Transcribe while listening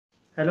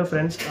Hello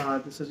friends,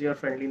 this is your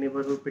friendly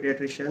neighborhood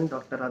pediatrician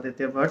Dr.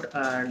 Aditya Bhatt,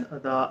 and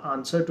the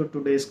answer to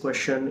today's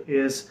question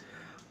is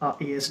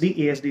ASD.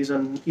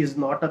 ASD is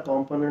not a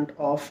component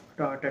of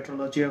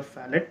tetralogy of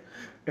fallot.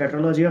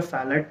 Tetralogy of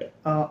fallot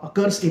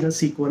occurs in a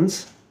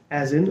sequence,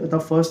 as in the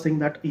first thing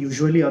that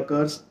usually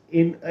occurs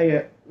in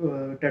a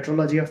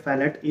tetralogy of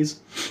fallot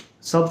is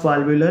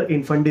subvalvular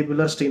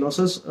infundibular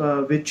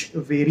stenosis, which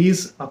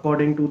varies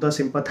according to the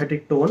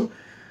sympathetic tone.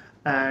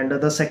 And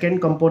the second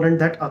component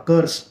that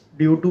occurs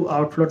due to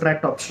outflow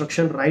tract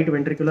obstruction, right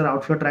ventricular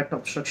outflow tract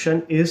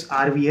obstruction, is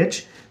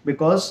RVH,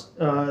 because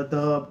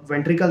the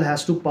ventricle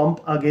has to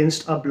pump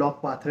against a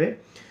block pathway.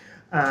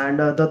 And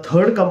the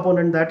third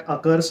component that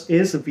occurs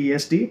is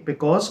VSD,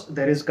 because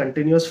there is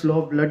continuous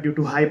flow of blood due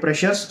to high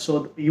pressures.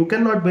 So you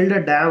cannot build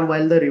a dam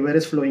while the river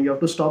is flowing. You have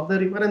to stop the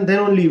river and then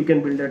only you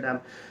can build a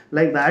dam.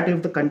 Like that,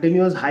 if the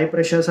continuous high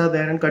pressures are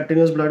there and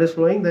continuous blood is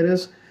flowing, there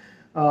is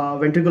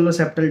ventricular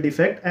septal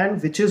defect,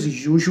 and which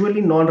is usually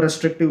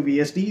non-restrictive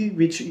VSD,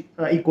 which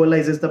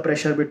equalizes the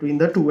pressure between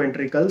the two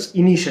ventricles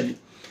initially.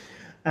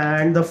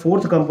 And the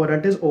fourth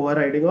component is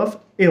overriding of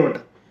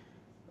aorta.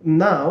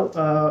 Now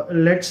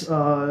let's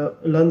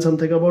learn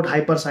something about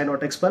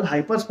hypercyanotic spell.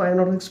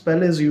 Hypercyanotic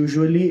spell is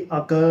usually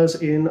occurs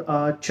in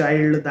a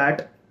child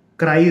that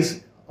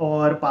cries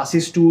or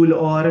passes stool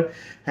or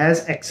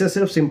has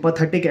excessive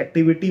sympathetic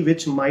activity,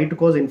 which might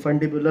cause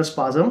infundibular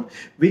spasm,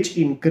 which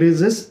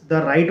increases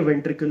the right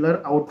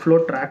ventricular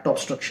outflow tract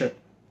obstruction.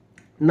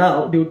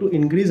 Now, due to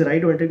increased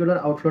right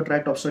ventricular outflow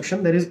tract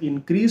obstruction, there is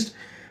increased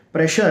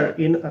pressure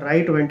in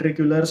right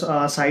ventricular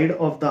side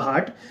of the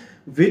heart,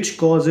 which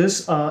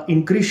causes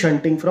increased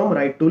shunting from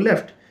right to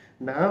left.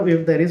 Now,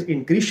 if there is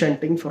increased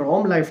shunting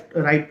from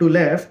right to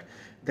left,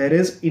 there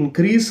is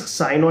increased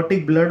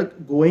cyanotic blood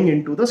going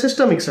into the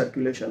systemic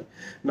circulation.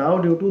 Now,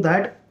 due to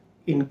that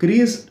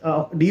increased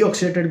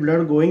deoxygenated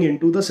blood going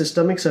into the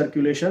systemic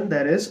circulation,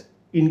 there is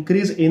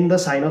increase in the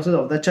cyanosis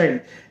of the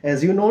child.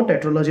 As you know,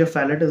 tetralogy of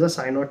fallot is a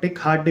cyanotic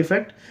heart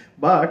defect,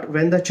 but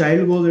when the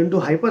child goes into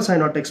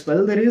hypercyanotic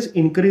spell, there is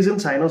increase in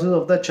cyanosis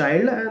of the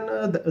child,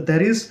 and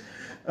there is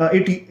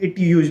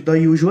the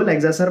usual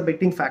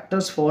exacerbating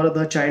factors for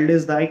the child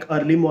is like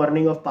early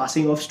morning of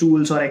passing of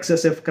stools or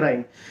excessive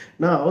crying.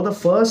 Now, the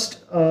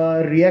first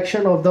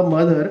reaction of the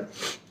mother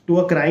to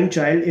a crying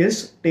child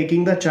is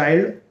taking the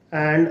child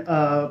and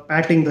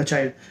patting the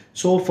child.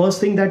 So first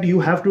thing that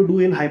you have to do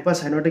in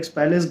hypercyanotic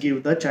spell is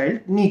give the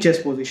child knee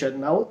chest position.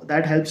 Now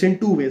that helps in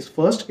two ways.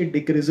 First, it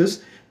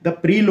decreases the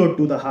preload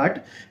to the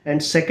heart,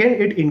 and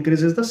second, it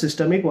increases the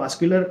systemic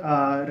vascular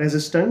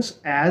resistance,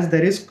 as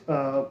there is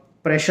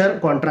pressure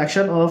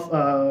constriction of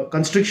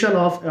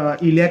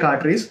iliac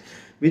arteries,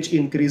 which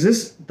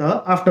increases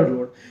the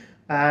afterload,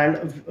 and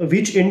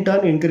which in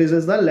turn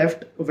increases the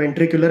left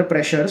ventricular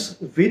pressures,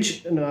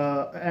 which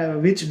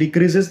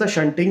decreases the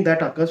shunting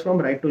that occurs from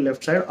right to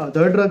left side.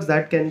 Other drugs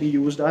that can be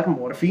used are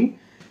morphine,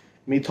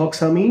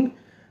 methoxamine,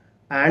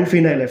 and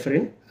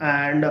phenylephrine,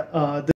 and